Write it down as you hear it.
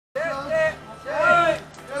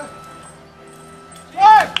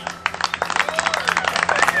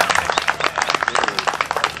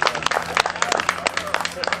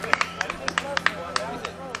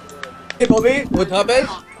Bobby, what happens?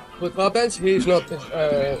 What happens? He is not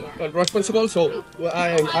responsible, so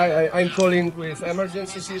I'm calling with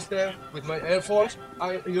emergency system with my earphones.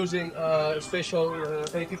 I'm using special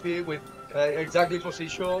ATP with exactly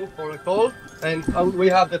position for the call, and we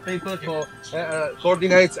have the paper for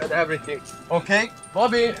coordinates and everything. Okay,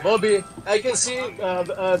 Bobby, I can see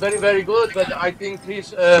very good, but I think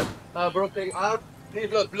he's broken arm. He's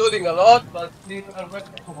not bleeding a lot, but he's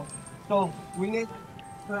unresponsible. So we need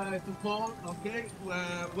to call, okay,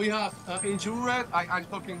 we have injured, I'm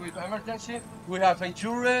talking with emergency, we have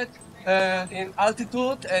injured in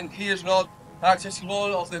altitude and he is not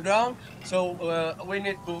accessible off the ground, so we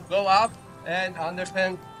need to go up and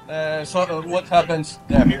understand what happens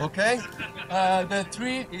there, okay? The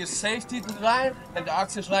tree is safety to climb and the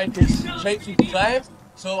access line is safety to climb,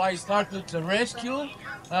 so I started the rescue,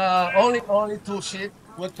 only to see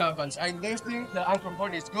what happens. I'm testing, the anchor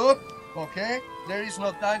point is good. Okay, there is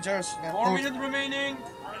no danger. 4 minutes remaining.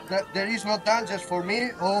 There is no danger for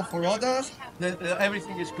me or for others.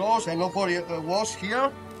 Everything is closed and nobody was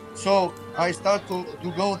here. So I start to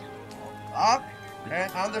go up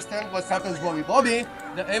and understand what happens. Bobby,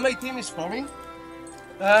 the MI team is coming.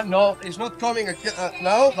 No, it's not coming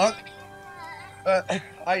now, but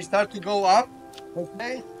I start to go up.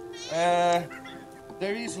 Okay,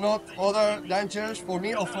 there is not other dangers for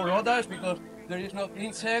me or for others because there is no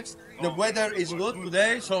insects. The weather is good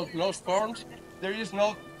today, so no storms. There is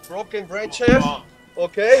no broken branches,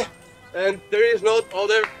 okay? And there is no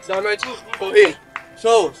other damage for him.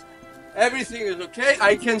 So everything is okay.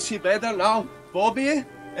 I can see better now, Bobby.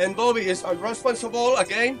 And Bobby is unresponsible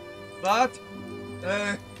again, but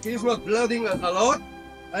he's not bleeding a lot.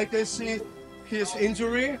 I can see his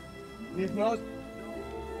injury. He's not.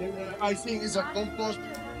 I think it's a compost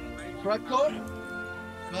fracture,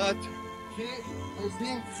 but I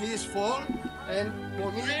think he is full, and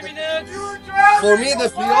for me the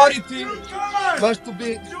priority must to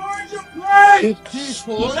be if he is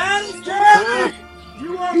full.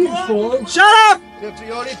 Shut up! The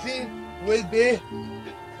priority will be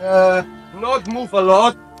not move a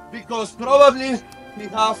lot because probably he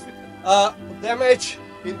have damage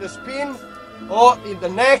in the spine or in the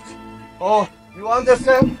neck, or you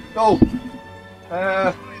understand? So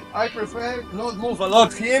I prefer not move a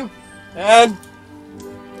lot him and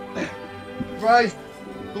try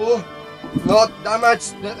to not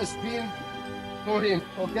damage the spine for him,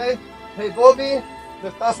 okay? Hey Bobby,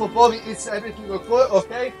 the staff of Bobby is everything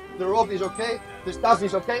okay? The rope is okay, the staff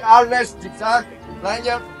is okay, harness, zigzag,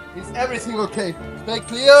 lanyard, is everything okay? Stay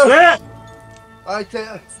clear? Yeah.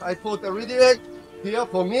 I put a redirect here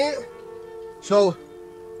for me, so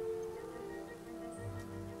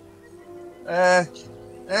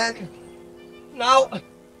and now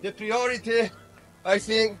the priority I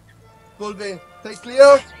think could be stay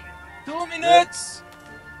clear. 2 minutes.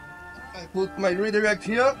 I put my redirect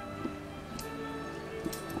here.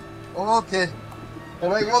 Okay,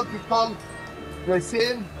 and I want to come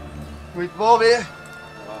receive with Bobby.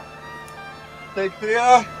 Stay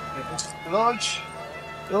clear. Launch.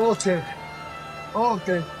 Okay.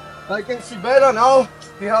 Okay. I can see better now.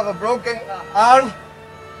 We have a broken arm.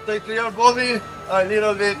 Stay clear, Bobby. A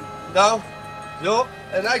little bit down. Yo.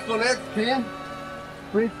 And I connect him.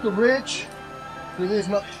 Bridge to bridge. This is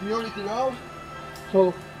not priority now.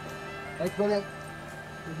 So I connect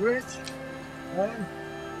the bridge and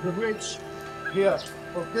the bridge here.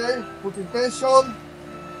 Okay. Put in tension.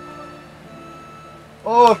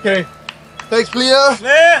 Okay. Stay clear.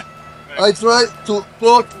 Clear. I try to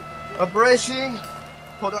put a bracing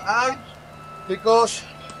for the arm because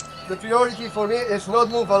the priority for me is not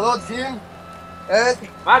move a lot here. And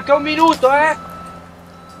Manca un minuto, eh?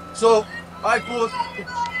 so I put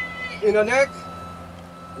in the neck.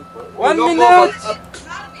 1 minute.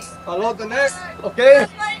 A lot the neck, okay?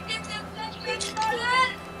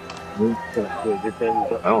 I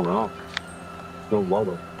don't know. Don't love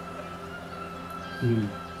them.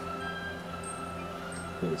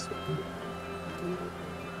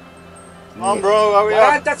 Come on, bro, hurry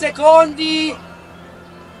up. 40 secondi.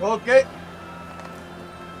 Okay.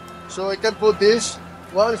 So I can put this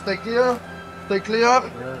one, stay clear, stay clear.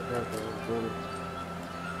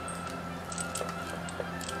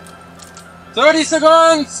 30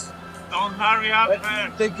 seconds. Don't hurry up,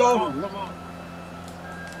 man. Take go. Come on.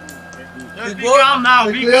 Just be calm now,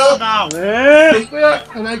 be calm now. Stay clear,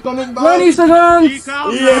 and I coming back. 20 Be seconds.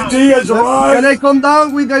 calm now. is When I come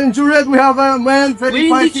down with the injured, we have a man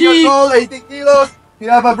 35 years old, 80 kilos. He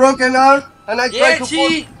have a broken arm, and I try to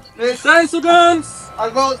 10 put this 10 seconds. a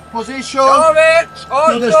good position 9,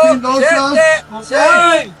 to the spin 8, dorsal. 7, 6,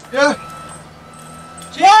 Yeah.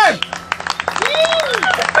 Yeah.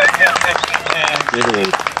 5.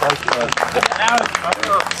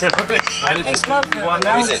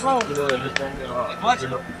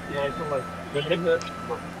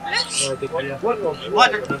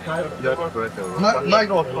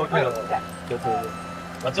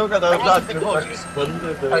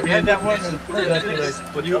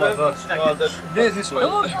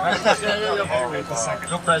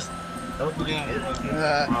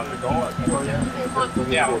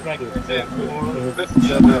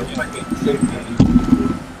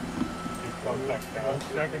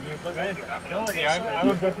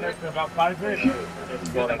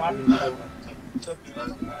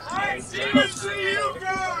 I see you,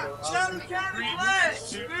 girl. Shelly County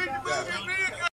Flash.